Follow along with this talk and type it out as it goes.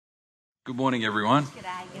Good morning, everyone.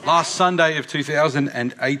 G'day. Last Sunday of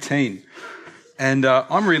 2018. And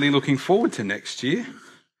I'm really looking forward to next year.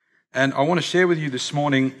 And I want to share with you this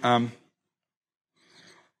morning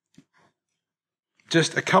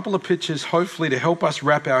just a couple of pictures, hopefully to help us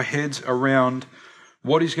wrap our heads around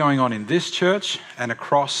what is going on in this church and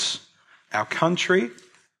across our country.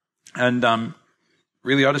 And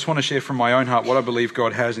really, I just want to share from my own heart what I believe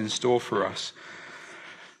God has in store for us.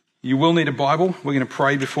 You will need a Bible. We're going to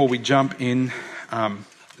pray before we jump in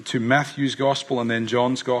to Matthew's Gospel and then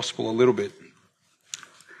John's Gospel a little bit.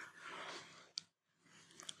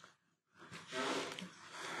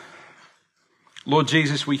 Lord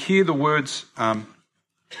Jesus, we hear the words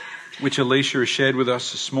which Alicia has shared with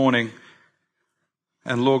us this morning.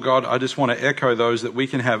 And Lord God, I just want to echo those that we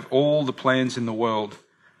can have all the plans in the world,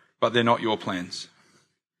 but they're not your plans.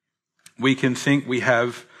 We can think we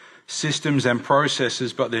have systems and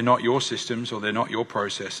processes, but they're not your systems or they're not your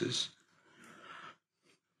processes.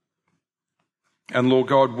 And Lord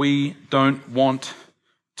God, we don't want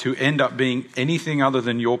to end up being anything other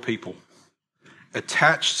than your people,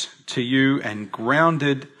 attached to you and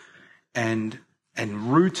grounded and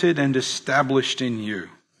rooted and established in you.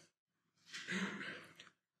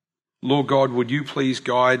 Lord God, would you please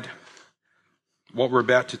guide what we're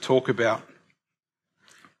about to talk about?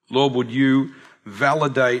 Lord, would you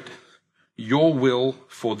validate your will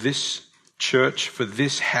for this church, for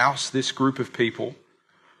this house, this group of people.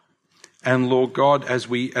 And Lord God, as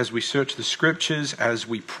we search the scriptures, as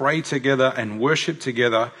we pray together and worship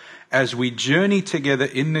together, as we journey together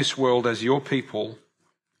in this world as your people,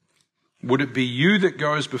 would it be you that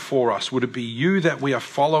goes before us? Would it be you that we are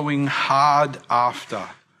following hard after?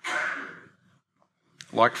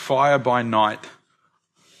 Like fire by night,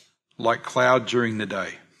 like cloud during the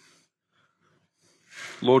day.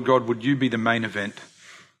 Lord God, would you be the main event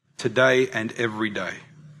today and every day?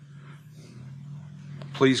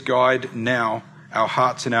 Please guide now our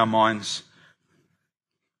hearts and our minds.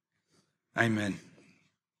 Amen.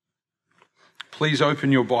 Please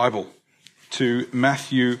open your Bible to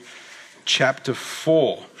Matthew chapter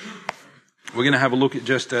 4. We're going to have a look at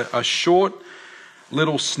just a short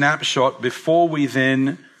little snapshot before we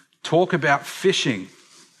then talk about fishing.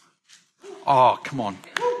 Oh, come on.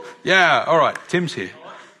 Yeah, all right. Tim's here.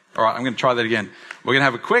 All right, I'm going to try that again. We're going to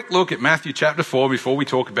have a quick look at Matthew chapter 4 before we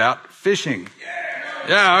talk about fishing.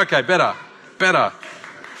 Yeah, okay, better.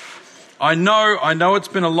 I know it's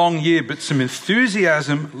been a long year, but some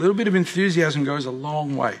enthusiasm, a little bit of enthusiasm goes a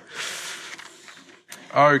long way.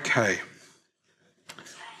 Okay.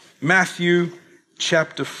 Matthew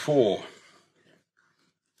chapter 4.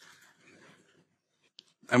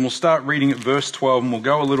 And we'll start reading at verse 12 and we'll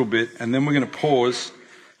go a little bit and then we're going to pause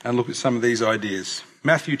and look at some of these ideas.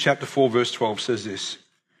 Matthew chapter 4 verse 12 says this.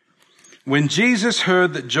 When Jesus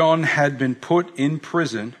heard that John had been put in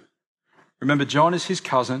prison, remember John is his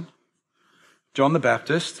cousin, John the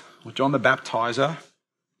Baptist, or John the Baptizer.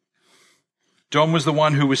 John was the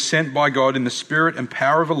one who was sent by God in the spirit and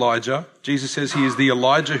power of Elijah. Jesus says he is the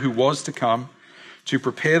Elijah who was to come to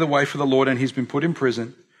prepare the way for the Lord, and he's been put in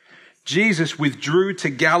prison. Jesus withdrew to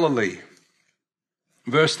Galilee.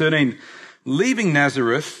 Verse 13, leaving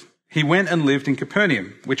Nazareth, he went and lived in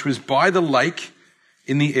Capernaum, which was by the lake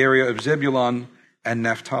in the area of Zebulun and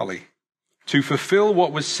Naphtali, to fulfill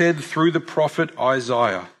what was said through the prophet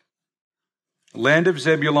Isaiah. Land of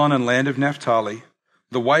Zebulun and land of Naphtali,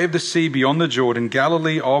 the way of the sea beyond the Jordan,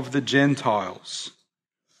 Galilee of the Gentiles.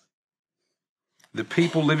 The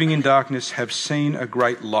people living in darkness have seen a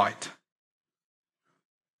great light.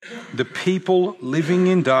 The people living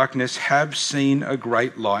in darkness have seen a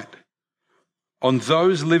great light. On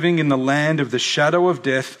those living in the land of the shadow of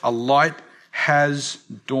death, a light has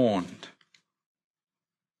dawned.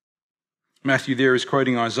 Matthew there is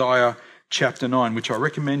quoting Isaiah chapter 9, which I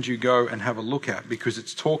recommend you go and have a look at because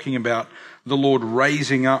it's talking about the Lord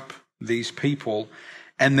raising up these people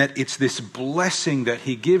and that it's this blessing that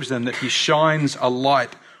he gives them, that he shines a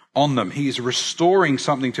light on them. He is restoring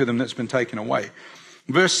something to them that's been taken away.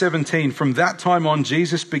 Verse 17, from that time on,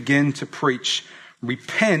 Jesus began to preach,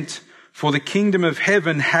 repent, for the kingdom of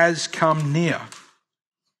heaven has come near.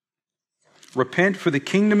 Repent, for the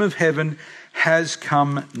kingdom of heaven has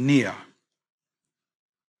come near.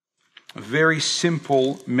 A very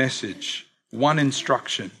simple message, one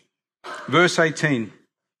instruction. Verse 18,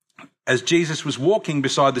 as Jesus was walking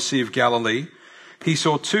beside the Sea of Galilee, he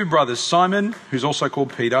saw two brothers, Simon, who's also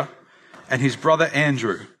called Peter, and his brother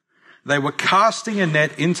Andrew. They were casting a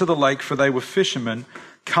net into the lake, for they were fishermen.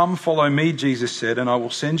 Come, follow me, Jesus said, and I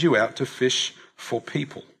will send you out to fish for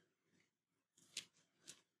people.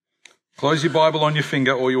 Close your Bible on your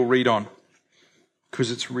finger or you'll read on. because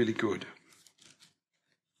it's really good.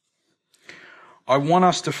 I want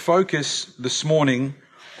us to focus this morning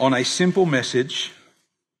on a simple message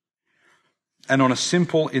and on a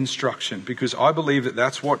simple instruction, because I believe that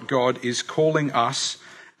that's what God is calling us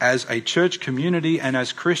as a church community and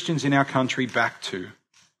as Christians in our country back to.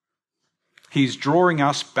 He's drawing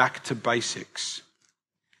us back to basics.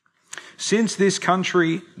 Since this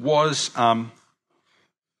country was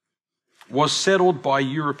settled by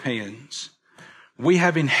Europeans, we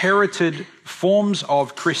have inherited forms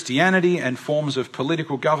of Christianity and forms of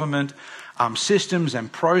political government, systems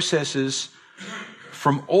and processes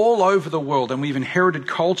from all over the world, and we've inherited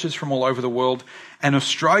cultures from all over the world, and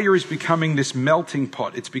Australia is becoming this melting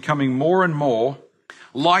pot. It's becoming more and more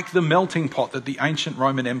like the melting pot that the ancient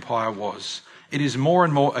Roman Empire was. It is more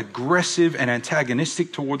and more aggressive and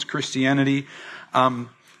antagonistic towards Christianity.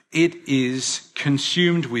 It is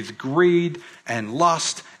consumed with greed and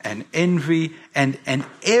lust and envy and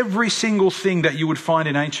every single thing that you would find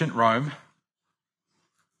in ancient Rome,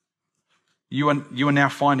 you are now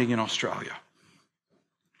finding in Australia.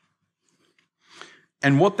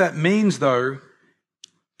 And what that means, though,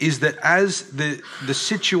 is that as the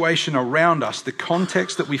situation around us, the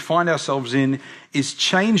context that we find ourselves in is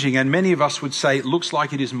changing, and many of us would say it looks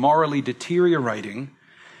like it is morally deteriorating,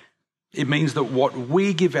 it means that what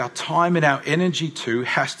we give our time and our energy to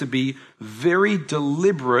has to be very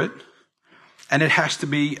deliberate, and it has to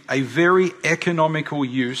be a very economical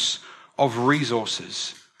use of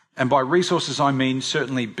resources. And by resources, I mean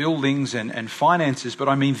certainly buildings and finances, but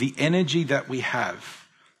I mean the energy that we have,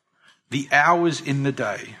 the hours in the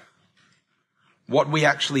day, what we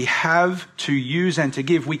actually have to use and to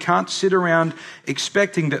give. We can't sit around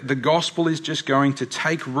expecting that the gospel is just going to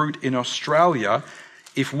take root in Australia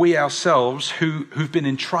if we ourselves, who've been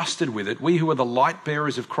entrusted with it, we who are the light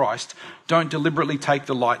bearers of Christ, don't deliberately take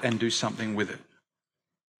the light and do something with it.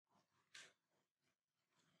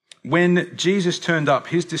 When Jesus turned up,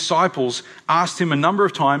 his disciples asked him a number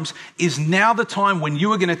of times, is now the time when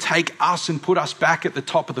you are going to take us and put us back at the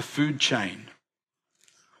top of the food chain?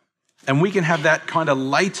 And we can have that kind of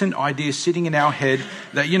latent idea sitting in our head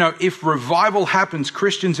that, if revival happens,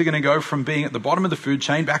 Christians are going to go from being at the bottom of the food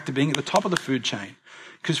chain back to being at the top of the food chain.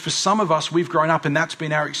 Because for some of us, we've grown up and that's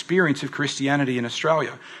been our experience of Christianity in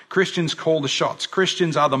Australia. Christians call the shots.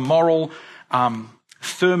 Christians are the moral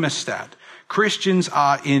thermostat. Christians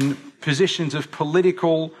are in positions of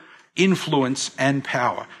political influence and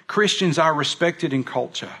power. Christians are respected in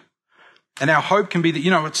culture. And our hope can be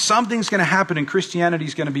that, something's going to happen and Christianity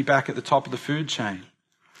is going to be back at the top of the food chain.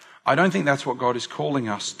 I don't think that's what God is calling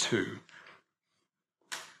us to.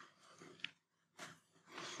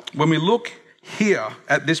 When we look here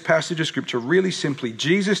at this passage of scripture, really simply,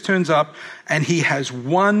 Jesus turns up and he has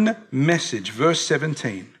one message. Verse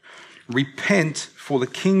 17, repent, for the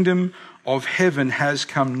kingdom of heaven has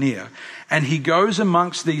come near. And he goes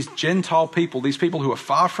amongst these Gentile people, these people who are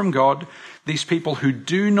far from God, these people who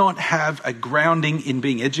do not have a grounding in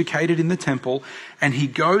being educated in the temple. And he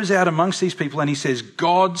goes out amongst these people and he says,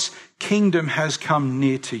 God's kingdom has come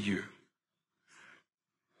near to you.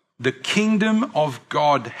 The kingdom of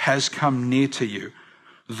God has come near to you.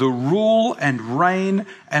 The rule and reign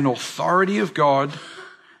and authority of God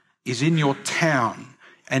is in your town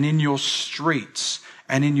and in your streets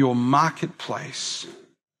and in your marketplace.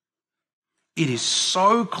 It is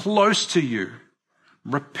so close to you.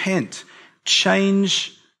 Repent.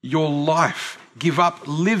 Change your life. Give up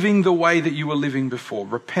living the way that you were living before.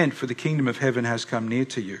 Repent, for the kingdom of heaven has come near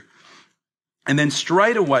to you. And then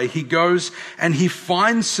straight away he goes and he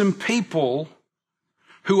finds some people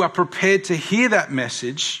who are prepared to hear that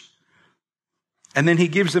message. And then he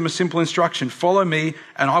gives them a simple instruction. Follow me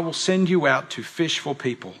and I will send you out to fish for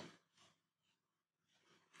people.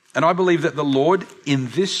 And I believe that the Lord in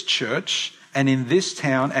this church and in this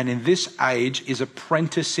town and in this age is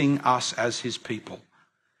apprenticing us as his people.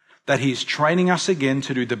 That he is training us again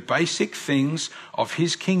to do the basic things of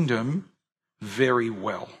his kingdom very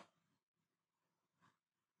well.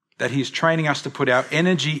 That he is training us to put our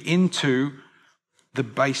energy into the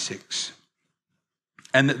basics.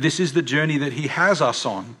 And that this is the journey that he has us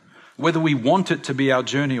on. Whether we want it to be our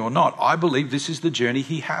journey or not, I believe this is the journey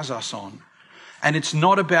he has us on. And it's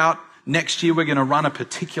not about next year we're going to run a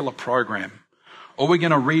particular program, or we're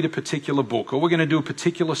going to read a particular book, or we're going to do a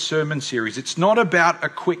particular sermon series. It's not about a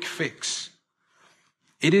quick fix.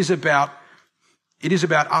 It is about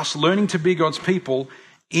us learning to be God's people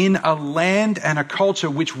in a land and a culture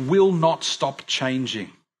which will not stop changing.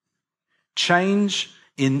 Change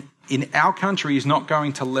in our country is not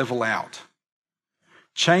going to level out.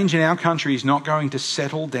 Change in our country is not going to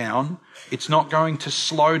settle down. It's not going to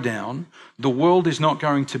slow down. The world is not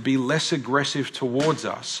going to be less aggressive towards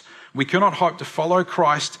us. We cannot hope to follow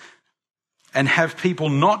Christ and have people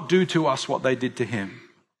not do to us what they did to him.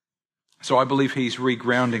 So I believe he's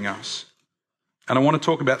regrounding us. And I want to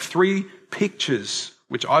talk about 3 pictures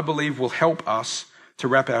which I believe will help us to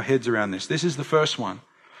wrap our heads around this. This is the first one.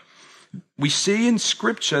 We see in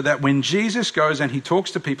Scripture that when Jesus goes and he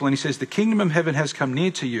talks to people and he says, the kingdom of heaven has come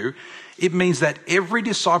near to you, it means that every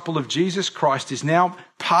disciple of Jesus Christ is now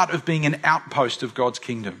part of being an outpost of God's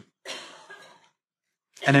kingdom.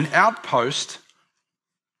 And an outpost,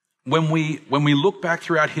 when we look back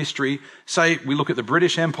throughout history, say we look at the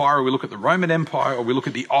British Empire, or we look at the Roman Empire, or we look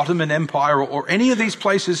at the Ottoman Empire, or any of these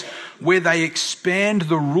places where they expand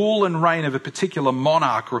the rule and reign of a particular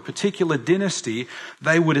monarch or a particular dynasty,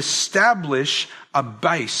 they would establish a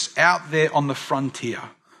base out there on the frontier.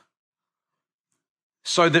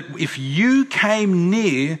 So that if you came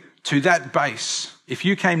near to that base, if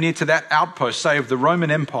you came near to that outpost, say of the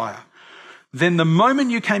Roman Empire, then the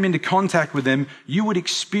moment you came into contact with them, you would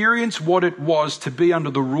experience what it was to be under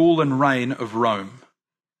the rule and reign of Rome.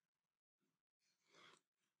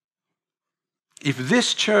 If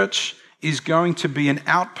this church is going to be an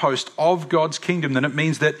outpost of God's kingdom, then it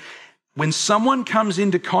means that when someone comes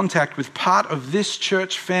into contact with part of this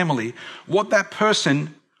church family, what that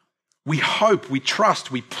person, we hope, we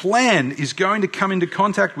trust, we plan is going to come into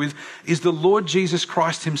contact with is the Lord Jesus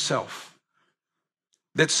Christ himself.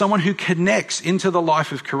 That someone who connects into the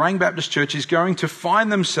life of Kerrang Baptist Church is going to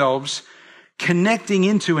find themselves connecting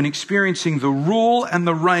into and experiencing the rule and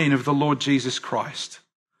the reign of the Lord Jesus Christ.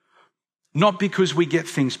 Not because we get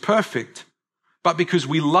things perfect, but because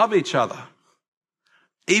we love each other.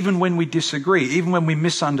 Even when we disagree, even when we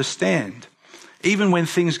misunderstand, even when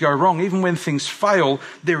things go wrong, even when things fail,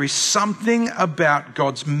 there is something about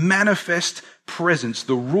God's manifest presence,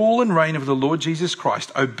 the rule and reign of the Lord Jesus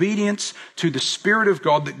Christ, obedience to the Spirit of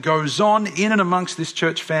God that goes on in and amongst this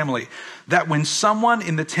church family, that when someone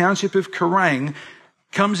in the township of Kerrang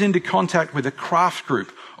comes into contact with a craft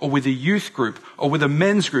group or with a youth group or with a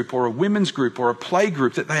men's group or a women's group or a play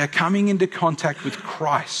group, that they are coming into contact with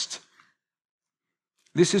Christ.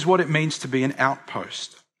 This is what it means to be an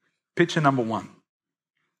outpost. Picture number 1.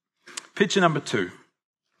 Picture number 2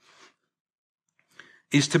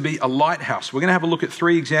 is to be a lighthouse. We're going to have a look at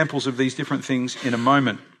 3 examples of these different things in a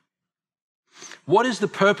moment. What is the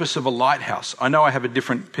purpose of a lighthouse? I know I have a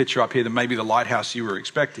different picture up here than maybe the lighthouse you were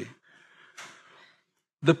expecting.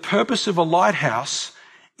 The purpose of a lighthouse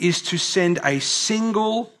is to send a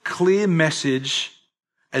single clear message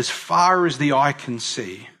as far as the eye can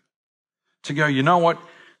see. To go, you know what?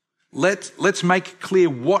 Let's make clear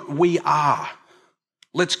what we are.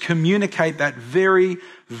 Let's communicate that very,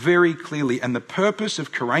 very clearly. And the purpose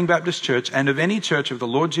of Kerrang Baptist Church and of any church of the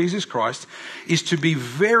Lord Jesus Christ is to be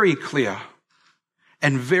very clear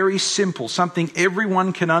and very simple, something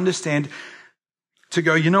everyone can understand, to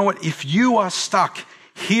go, you know what, if you are stuck,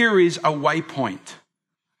 here is a waypoint.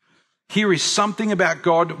 Here is something about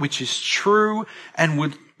God which is true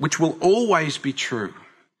and which will always be true.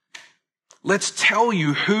 Let's tell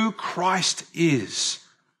you who Christ is,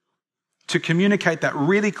 to communicate that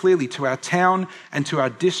really clearly to our town and to our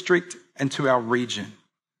district and to our region.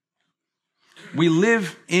 We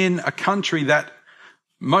live in a country that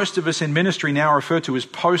most of us in ministry now refer to as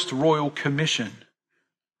post-royal commission.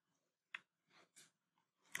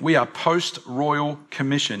 We are post-royal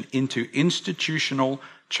commission into institutional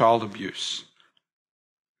child abuse.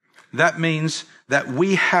 That means that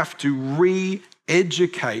we have to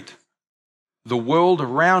re-educate the world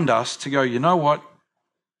around us to go, you know what?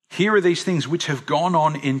 Here are these things which have gone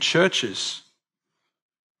on in churches,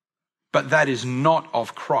 but that is not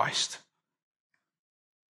of Christ.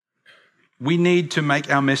 We need to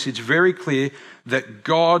make our message very clear that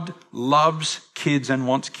God loves kids and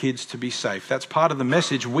wants kids to be safe. That's part of the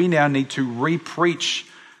message we now need to re-preach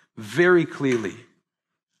very clearly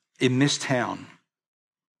in this town.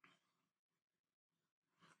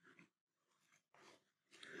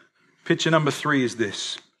 Picture number 3 is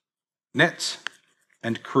this: nets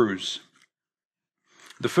and crews.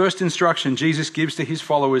 The first instruction Jesus gives to his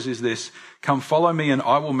followers is this: come follow me and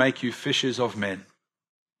I will make you fishers of men.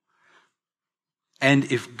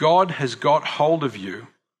 And if God has got hold of you,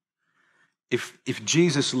 if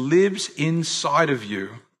Jesus lives inside of you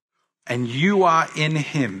and you are in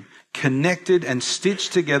him, connected and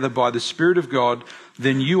stitched together by the Spirit of God,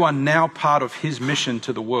 then you are now part of his mission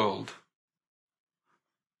to the world.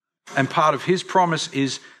 And part of his promise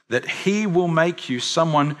is that he will make you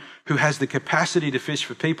someone who has the capacity to fish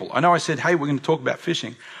for people. I know I said, hey, we're going to talk about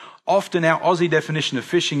fishing. often our Aussie definition of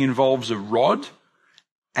fishing involves a rod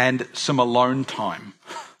and some alone time.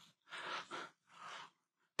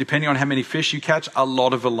 Depending on how many fish you catch, a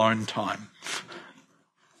lot of alone time.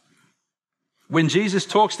 When Jesus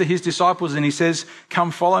talks to his disciples and he says, "Come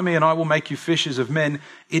follow me and I will make you fishers of men,"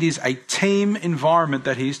 it is a team environment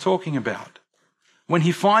that he's talking about. When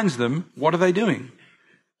he finds them, what are they doing?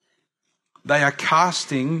 They are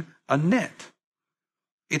casting a net.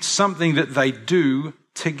 It's something that they do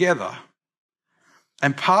together.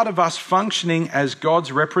 And part of us functioning as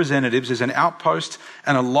God's representatives, as an outpost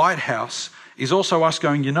and a lighthouse, is also us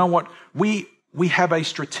going, you know what? We have a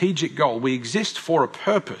strategic goal. We exist for a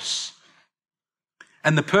purpose.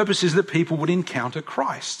 And the purpose is that people would encounter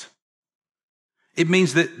Christ. It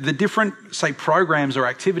means that the different, say, programs or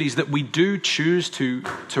activities that we do choose to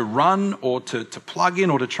run or to plug in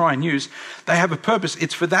or to try and use, they have a purpose.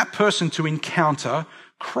 It's for that person to encounter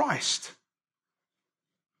Christ.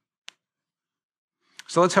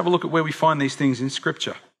 So let's have a look at where we find these things in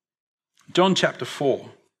Scripture. John chapter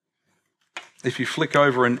 4. If you flick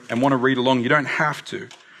over and want to read along, you don't have to.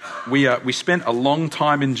 We spent a long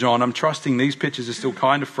time in John. I'm trusting these pictures are still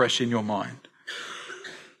kind of fresh in your mind.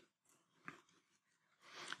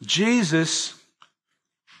 Jesus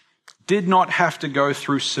did not have to go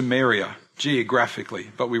through Samaria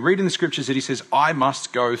geographically, but we read in the Scriptures that he says, "I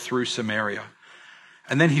must go through Samaria."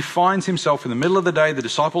 And then he finds himself in the middle of the day. The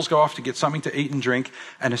disciples go off to get something to eat and drink,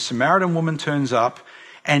 and a Samaritan woman turns up.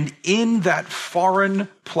 And in that foreign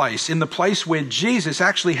place, in the place where Jesus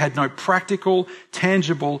actually had no practical,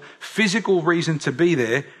 tangible, physical reason to be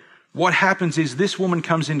there, what happens is this woman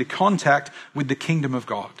comes into contact with the kingdom of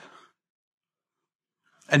God.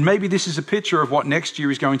 And maybe this is a picture of what next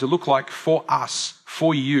year is going to look like for us,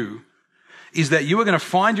 for you, is that you are going to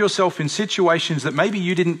find yourself in situations that maybe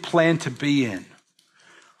you didn't plan to be in.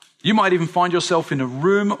 You might even find yourself in a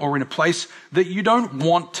room or in a place that you don't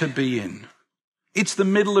want to be in. It's the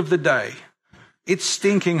middle of the day. It's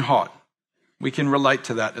stinking hot. We can relate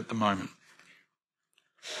to that at the moment.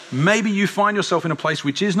 Maybe you find yourself in a place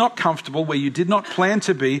which is not comfortable, where you did not plan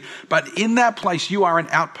to be, but in that place you are an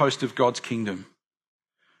outpost of God's kingdom.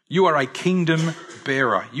 You are a kingdom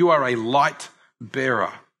bearer. You are a light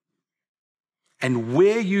bearer. And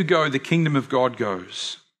where you go, the kingdom of God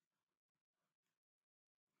goes.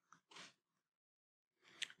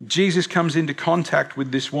 Jesus comes into contact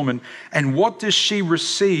with this woman, and what does she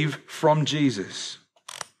receive from Jesus?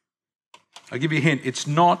 I'll give you a hint. It's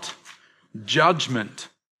not judgment.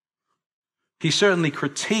 He certainly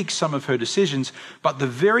critiques some of her decisions, but the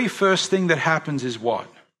very first thing that happens is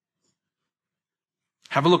what?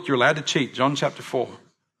 Have a look. You're allowed to cheat. John chapter 4.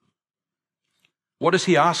 What does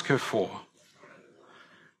he ask her for?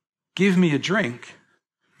 Give me a drink.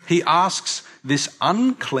 He asks this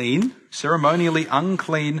unclean, ceremonially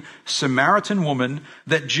unclean Samaritan woman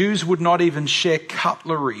that Jews would not even share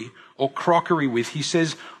cutlery or crockery with. He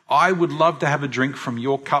says, "I would love to have a drink from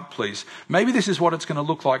your cup, please." Maybe this is what it's going to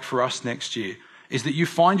look like for us next year, is that you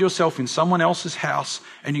find yourself in someone else's house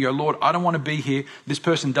and you go, "Lord, I don't want to be here. This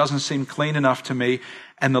person doesn't seem clean enough to me."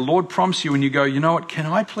 And the Lord prompts you and you go, "You know what? Can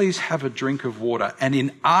I please have a drink of water?" And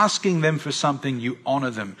in asking them for something, you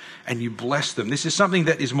honor them and you bless them. This is something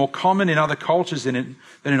that is more common in other cultures than in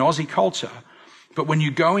Aussie culture. But when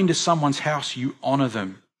you go into someone's house, you honor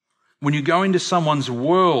them. When you go into someone's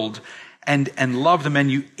world and love them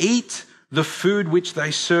and you eat the food which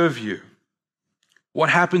they serve you,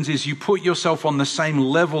 what happens is you put yourself on the same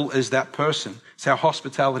level as that person. It's how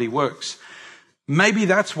hospitality works. Maybe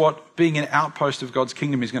that's what being an outpost of God's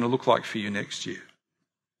kingdom is going to look like for you next year.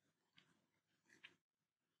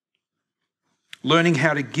 Learning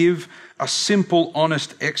how to give a simple,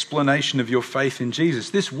 honest explanation of your faith in Jesus.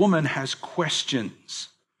 This woman has questions,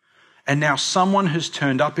 and now someone has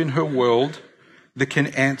turned up in her world that can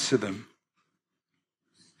answer them.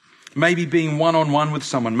 Maybe being one-on-one with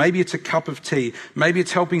someone. Maybe it's a cup of tea. Maybe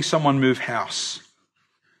it's helping someone move house.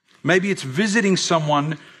 Maybe it's visiting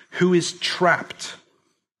someone who is trapped,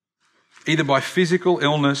 either by physical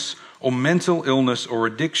illness or mental illness or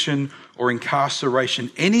addiction or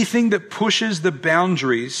incarceration. Anything that pushes the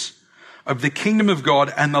boundaries of the kingdom of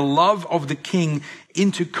God and the love of the King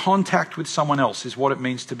into contact with someone else is what it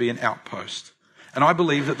means to be an outpost. And I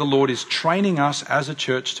believe that the Lord is training us as a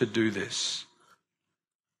church to do this.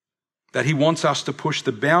 That he wants us to push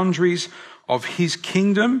the boundaries of his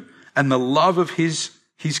kingdom and the love of his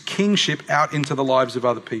kingship out into the lives of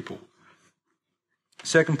other people.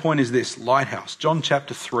 Second point is this, lighthouse. John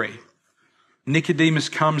chapter 3. Nicodemus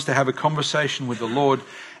comes to have a conversation with the Lord,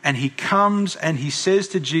 and he comes and he says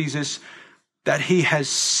to Jesus that he has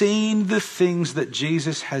seen the things that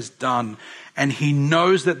Jesus has done, and he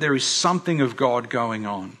knows that there is something of God going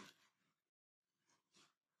on.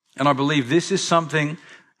 And I believe this is something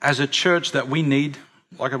as a church that we need,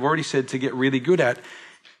 like I've already said, to get really good at,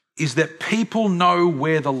 is that people know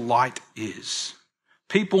where the light is.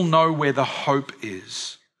 People know where the hope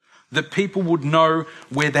is. That people would know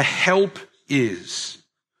where the help is.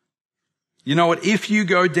 You know what? If you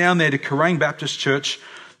go down there to Kerrang Baptist Church,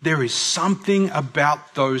 there is something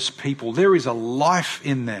about those people. There is a life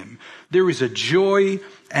in them. There is a joy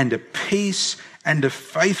and a peace and a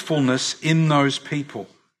faithfulness in those people.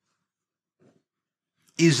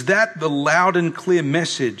 Is that the loud and clear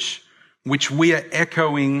message which we are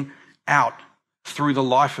echoing out through the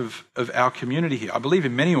life of our community here? I believe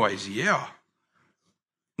in many ways, yeah.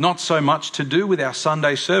 Not so much to do with our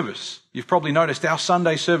Sunday service. You've probably noticed our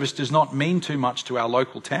Sunday service does not mean too much to our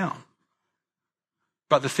local town.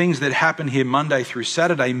 But the things that happen here Monday through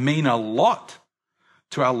Saturday mean a lot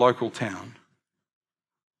to our local town.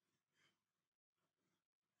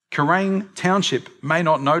 Kerrang Township may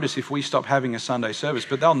not notice if we stop having a Sunday service,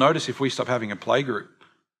 but they'll notice if we stop having a play group.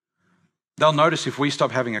 They'll notice if we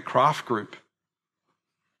stop having a craft group.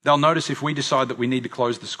 They'll notice if we decide that we need to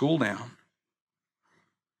close the school down.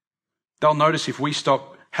 They'll notice if we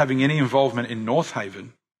stop having any involvement in North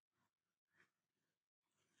Haven.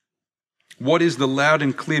 What is the loud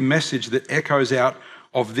and clear message that echoes out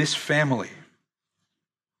of this family?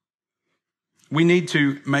 We need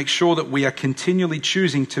to make sure that we are continually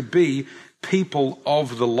choosing to be people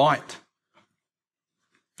of the light.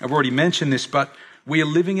 I've already mentioned this, but we are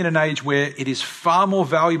living in an age where it is far more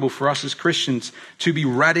valuable for us as Christians to be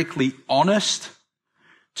radically honest,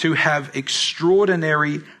 to have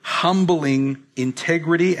extraordinary, humbling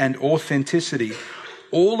integrity and authenticity.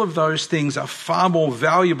 All of those things are far more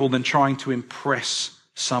valuable than trying to impress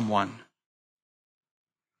someone.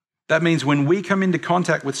 That means when we come into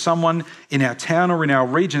contact with someone in our town or in our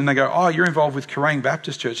region, and they go, "Oh, you're involved with Kerrang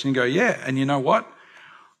Baptist Church." And you go, "Yeah." And you know what?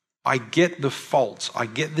 I get the faults. I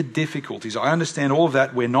get the difficulties. I understand all of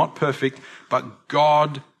that. We're not perfect, but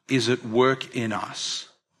God is at work in us.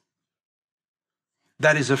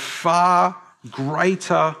 That is a far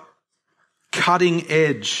greater cutting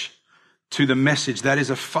edge to the message. That is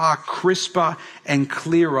a far crisper and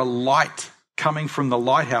clearer light coming from the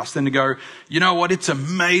lighthouse than to go, "You know what, it's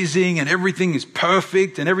amazing and everything is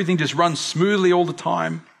perfect and everything just runs smoothly all the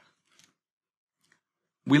time."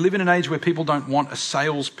 We live in an age where people don't want a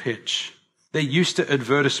sales pitch. They're used to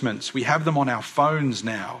advertisements. We have them on our phones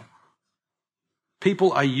now.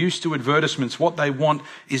 People are used to advertisements. What they want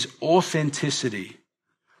is authenticity.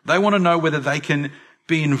 They want to know whether they can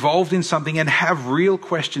be involved in something and have real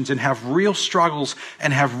questions and have real struggles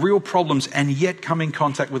and have real problems and yet come in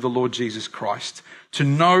contact with the Lord Jesus Christ, to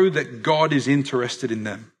know that God is interested in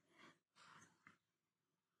them.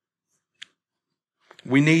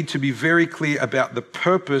 We need to be very clear about the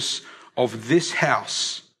purpose of this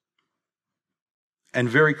house and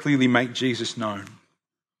very clearly make Jesus known.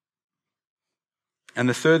 And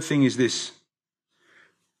the third thing is this: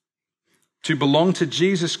 to belong to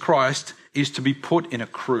Jesus Christ is to be put in a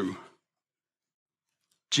crew.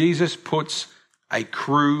 Jesus puts a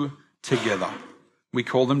crew together. We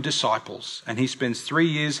call them disciples. And he spends 3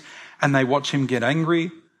 years and they watch him get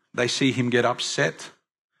angry. They see him get upset.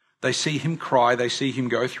 They see him cry. They see him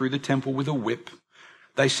go through the temple with a whip.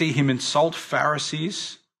 They see him insult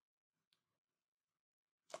Pharisees.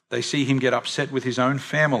 They see him get upset with his own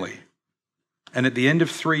family. And at the end of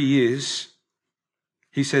 3 years,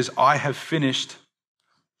 he says, "I have finished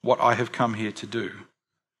what I have come here to do."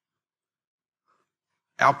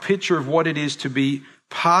 Our picture of what it is to be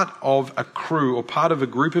part of a crew or part of a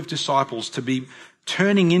group of disciples, to be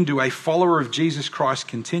turning into a follower of Jesus Christ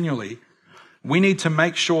continually, we need to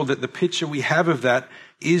make sure that the picture we have of that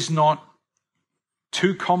is not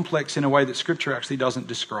too complex in a way that Scripture actually doesn't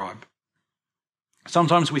describe.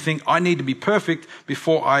 Sometimes we think, I need to be perfect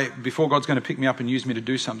before God's going to pick me up and use me to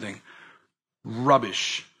do something.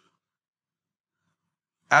 Rubbish.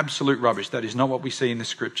 Absolute rubbish. That is not what we see in the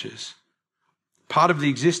Scriptures. Part of the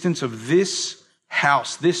existence of this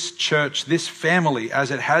house, this church, this family,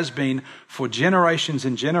 as it has been for generations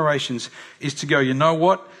and generations, is to go, you know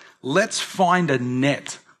what? Let's find a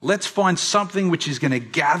net. Let's find something which is going to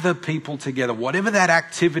gather people together, whatever that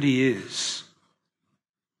activity is.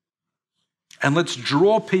 And let's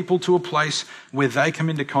draw people to a place where they come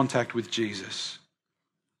into contact with Jesus.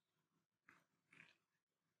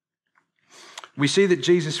 We see that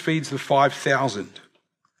Jesus feeds the 5,000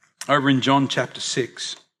 over in John chapter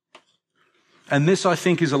 6. And this, I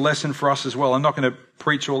think, is a lesson for us as well. I'm not going to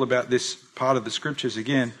preach all about this part of the Scriptures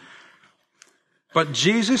again. But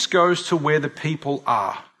Jesus goes to where the people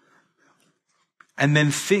are. And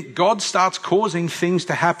then God starts causing things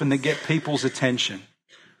to happen that get people's attention.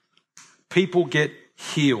 People get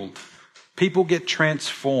healed. People get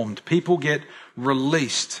transformed. People get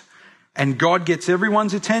released. And God gets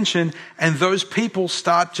everyone's attention, and those people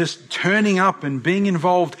start just turning up and being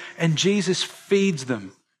involved, and Jesus feeds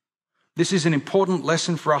them. This is an important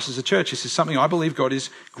lesson for us as a church. This is something I believe God is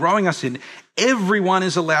growing us in. Everyone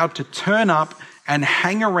is allowed to turn up and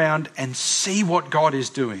hang around and see what God is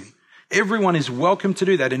doing. Everyone is welcome to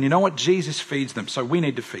do that. And you know what? Jesus feeds them, so we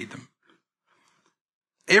need to feed them.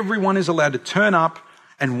 Everyone is allowed to turn up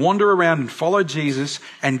and wander around and follow Jesus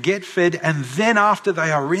and get fed. And then after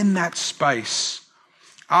they are in that space,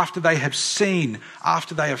 after they have seen,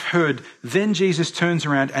 after they have heard, then Jesus turns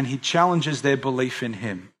around and he challenges their belief in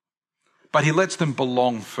him. But he lets them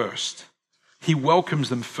belong first. He welcomes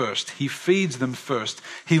them first. He feeds them first.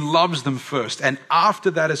 He loves them first. And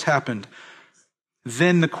after that has happened,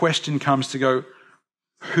 then the question comes to go,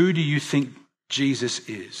 who do you think Jesus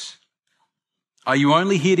is? Are you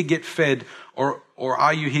only here to get fed, or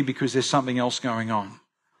are you here because there's something else going on?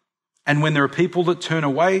 And when there are people that turn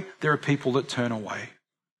away, there are people that turn away.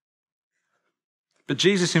 But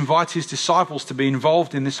Jesus invites his disciples to be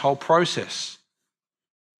involved in this whole process.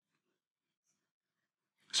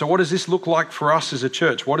 So what does this look like for us as a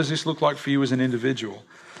church? What does this look like for you as an individual?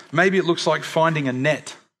 Maybe it looks like finding a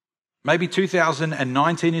net. Maybe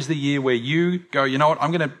 2019 is the year where you go, you know what, I'm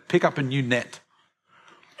going to pick up a new net.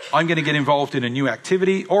 I'm going to get involved in a new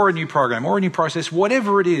activity or a new program or a new process,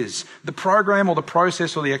 whatever it is. The program or the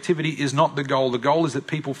process or the activity is not the goal. The goal is that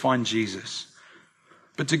people find Jesus.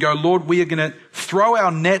 But to go, Lord, we are going to throw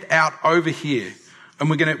our net out over here, and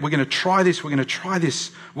we're going to try this, we're going to try this,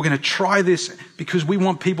 we're going to try this because we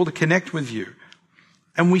want people to connect with you.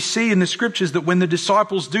 And we see in the scriptures that when the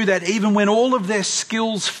disciples do that, even when all of their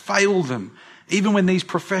skills fail them, even when these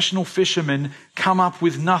professional fishermen come up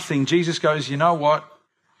with nothing, Jesus goes, you know what?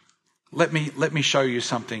 Let me show you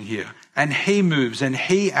something here. And he moves and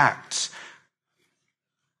he acts.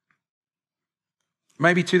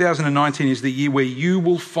 Maybe 2019 is the year where you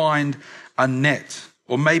will find a net.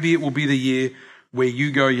 Or maybe it will be the year where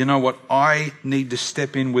you go, you know what, I need to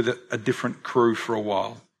step in with a different crew for a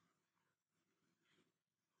while.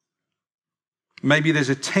 Maybe there's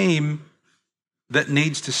a team that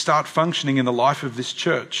needs to start functioning in the life of this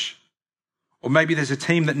church. Or maybe there's a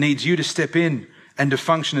team that needs you to step in and to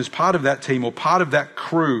function as part of that team or part of that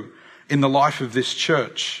crew in the life of this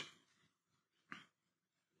church.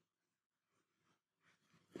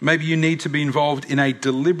 Maybe you need to be involved in a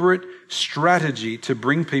deliberate strategy to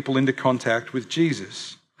bring people into contact with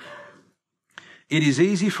Jesus. It is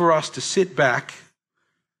easy for us to sit back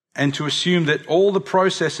and to assume that all the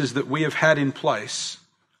processes that we have had in place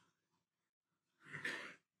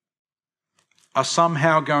are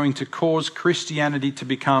somehow going to cause Christianity to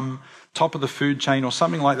become top of the food chain or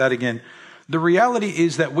something like that again. The reality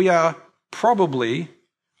is that we are probably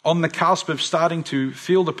on the cusp of starting to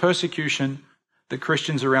feel the persecution that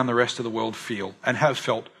Christians around the rest of the world feel and have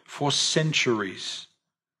felt for centuries.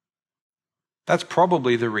 That's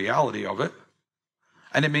probably the reality of it.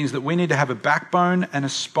 And it means that we need to have a backbone and a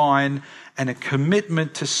spine and a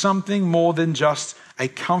commitment to something more than just a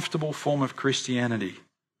comfortable form of Christianity.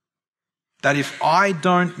 That if I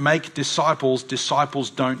don't make disciples, disciples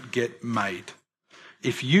don't get made.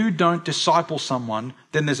 If you don't disciple someone,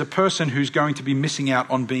 then there's a person who's going to be missing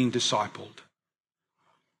out on being discipled.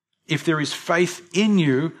 If there is faith in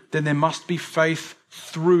you, then there must be faith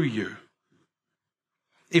through you.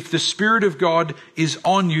 If the Spirit of God is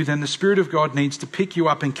on you, then the Spirit of God needs to pick you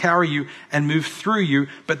up and carry you and move through you.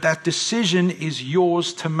 But that decision is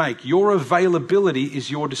yours to make. Your availability is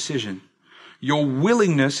your decision. Your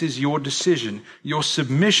willingness is your decision. Your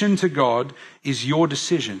submission to God is your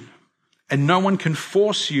decision. And no one can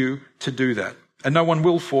force you to do that. And no one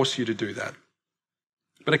will force you to do that.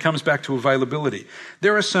 But it comes back to availability.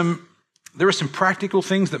 There are some practical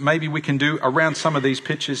things that maybe we can do around some of these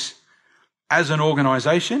pitches as an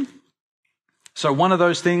organization. So one of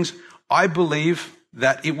those things, I believe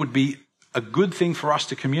that it would be a good thing for us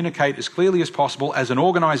to communicate as clearly as possible as an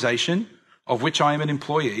organization, of which I am an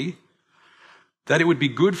employee, that it would be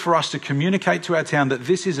good for us to communicate to our town that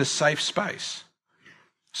this is a safe space.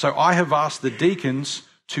 So I have asked the deacons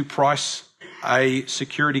to price a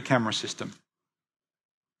security camera system.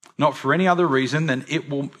 Not for any other reason than it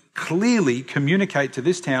will clearly communicate to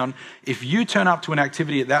this town, if you turn up to an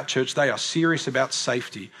activity at that church, they are serious about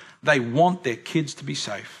safety. They want their kids to be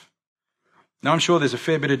safe. Now, I'm sure there's a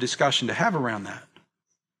fair bit of discussion to have around that.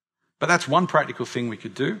 But that's one practical thing we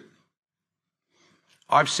could do.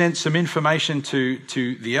 I've sent some information to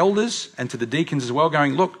the elders and to the deacons as well,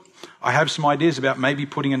 going, look, I have some ideas about maybe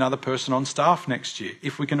putting another person on staff next year.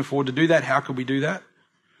 If we can afford to do that, how could we do that?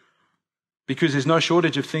 Because there's no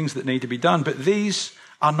shortage of things that need to be done, but these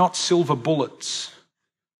are not silver bullets.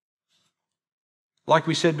 Like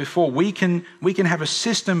we said before, we can have a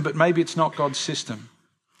system, but maybe it's not God's system.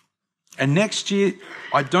 And next year,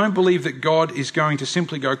 I don't believe that God is going to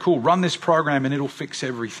simply go, cool, run this program and it'll fix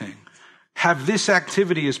everything. Have this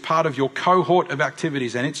activity as part of your cohort of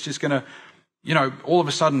activities, and it's just going to, all of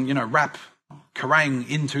a sudden, wrap Kerrang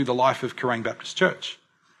into the life of Kerrang Baptist Church.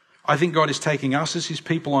 I think God is taking us as his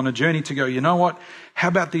people on a journey to go, you know what? How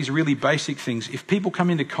about these really basic things? If people come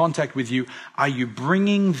into contact with you, are you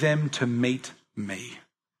bringing them to meet me?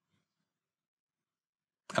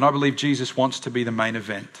 And I believe Jesus wants to be the main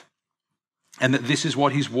event, and that this is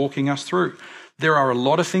what he's walking us through. There are a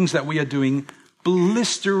lot of things that we are doing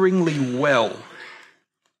blisteringly well,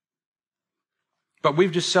 but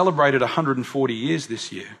we've just celebrated 140 years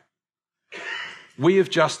this year. We have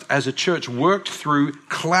just, as a church, worked through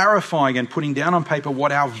clarifying and putting down on paper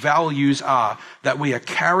what our values are that we are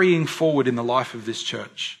carrying forward in the life of this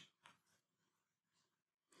church.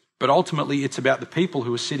 But ultimately, it's about the people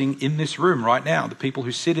who are sitting in this room right now, the people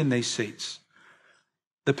who sit in these seats,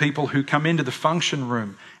 the people who come into the function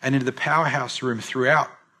room and into the powerhouse room throughout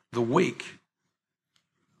the week.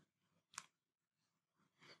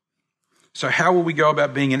 So how will we go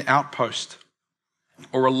about being an outpost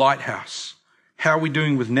or a lighthouse? How are we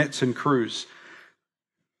doing with nets and crews?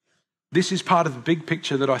 This is part of the big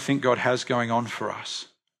picture that I think God has going on for us.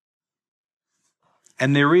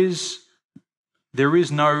 And there is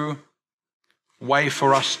no way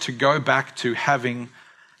for us to go back to having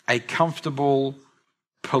a comfortable,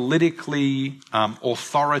 politically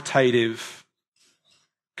authoritative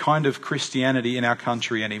kind of Christianity in our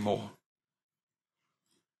country anymore.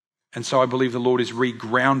 And so I believe the Lord is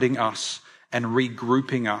regrounding us and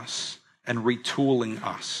regrouping us and retooling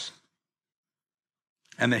us.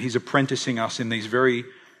 And that he's apprenticing us in these very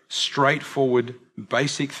straightforward,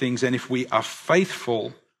 basic things. And if we are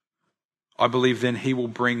faithful, I believe then he will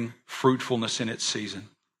bring fruitfulness in its season.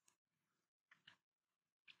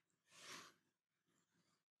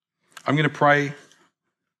 I'm going to pray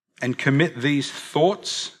and commit these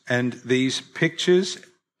thoughts and these pictures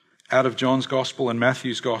out of John's gospel and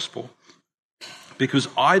Matthew's gospel, because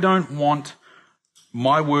I don't want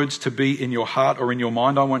my words to be in your heart or in your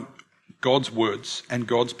mind. I want God's words and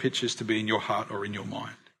God's pictures to be in your heart or in your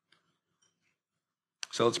mind.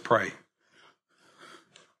 So let's pray.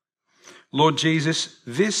 Lord Jesus,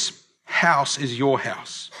 this house is your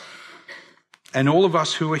house. And all of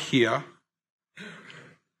us who are here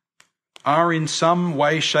are in some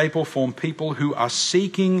way, shape or form people who are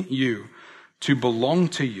seeking you, to belong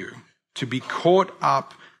to you, to be caught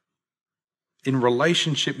up in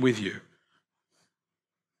relationship with you.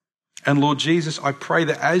 And Lord Jesus, I pray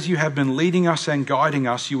that as you have been leading us and guiding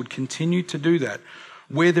us, you would continue to do that.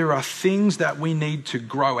 Where there are things that we need to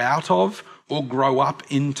grow out of or grow up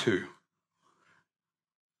into,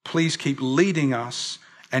 please keep leading us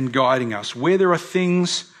and guiding us. Where there are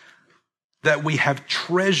things that we have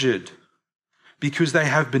treasured because they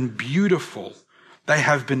have been beautiful, they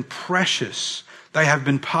have been precious, they have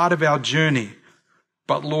been part of our journey.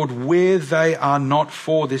 But Lord, where they are not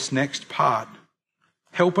for this next part,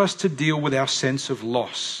 help us to deal with our sense of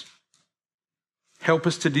loss. Help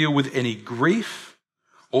us to deal with any grief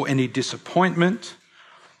or any disappointment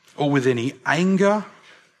or with any anger.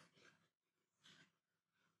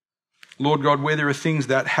 Lord God, where there are things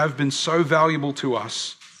that have been so valuable to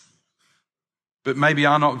us, but maybe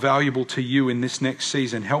are not valuable to you in this next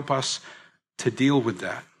season, help us to deal with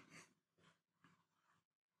that.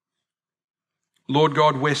 Lord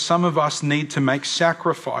God, where some of us need to make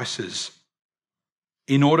sacrifices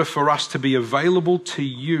in order for us to be available to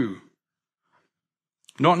you,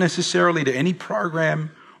 not necessarily to any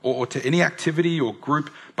program or to any activity or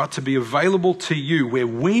group, but to be available to you where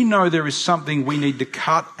we know there is something we need to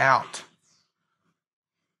cut out.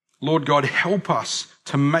 Lord God, help us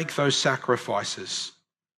to make those sacrifices.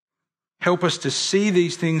 Help us to see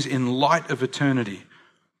these things in light of eternity.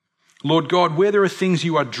 Lord God, where there are things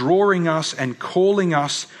you are drawing us and calling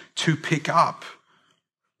us to pick up,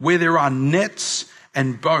 where there are nets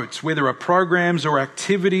and boats, where there are programs or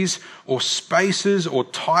activities or spaces or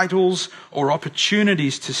titles or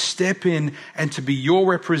opportunities to step in and to be your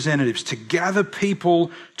representatives, to gather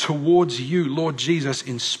people towards you, Lord Jesus,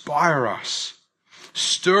 inspire us.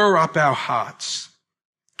 Stir up our hearts.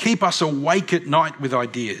 Keep us awake at night with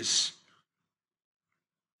ideas.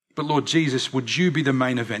 But Lord Jesus, would you be the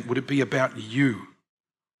main event? Would it be about you?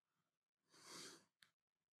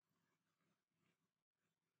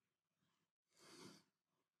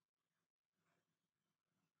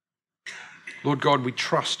 Lord God, we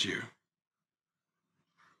trust you.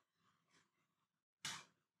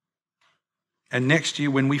 And next year,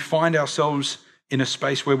 when we find ourselves in a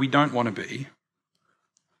space where we don't want to be,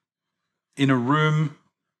 in a room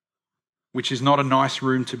which is not a nice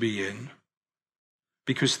room to be in,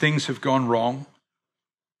 because things have gone wrong,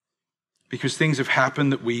 because things have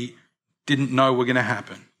happened that we didn't know were going to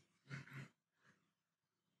happen.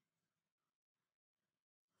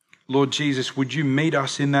 Lord Jesus, would you meet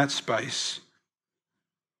us in that space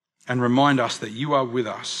and remind us that you are with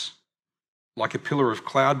us like a pillar of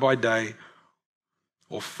cloud by day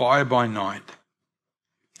or fire by night,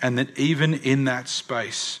 and that even in that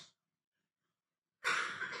space,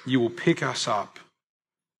 you will pick us up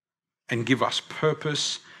and give us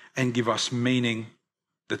purpose and give us meaning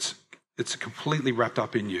that's completely wrapped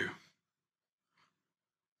up in you.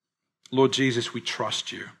 Lord Jesus, we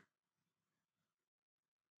trust you.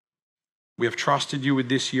 We have trusted you with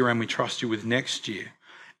this year, and we trust you with next year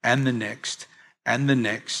and the next and the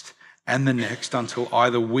next and the next, until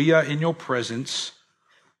either we are in your presence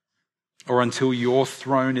or until your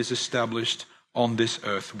throne is established on this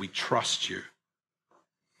earth. We trust you.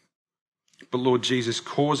 But Lord Jesus,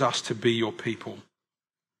 cause us to be your people.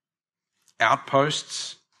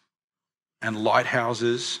 Outposts and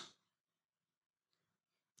lighthouses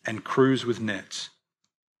and crews with nets.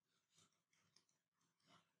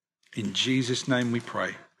 In Jesus' name we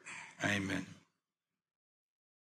pray. Amen.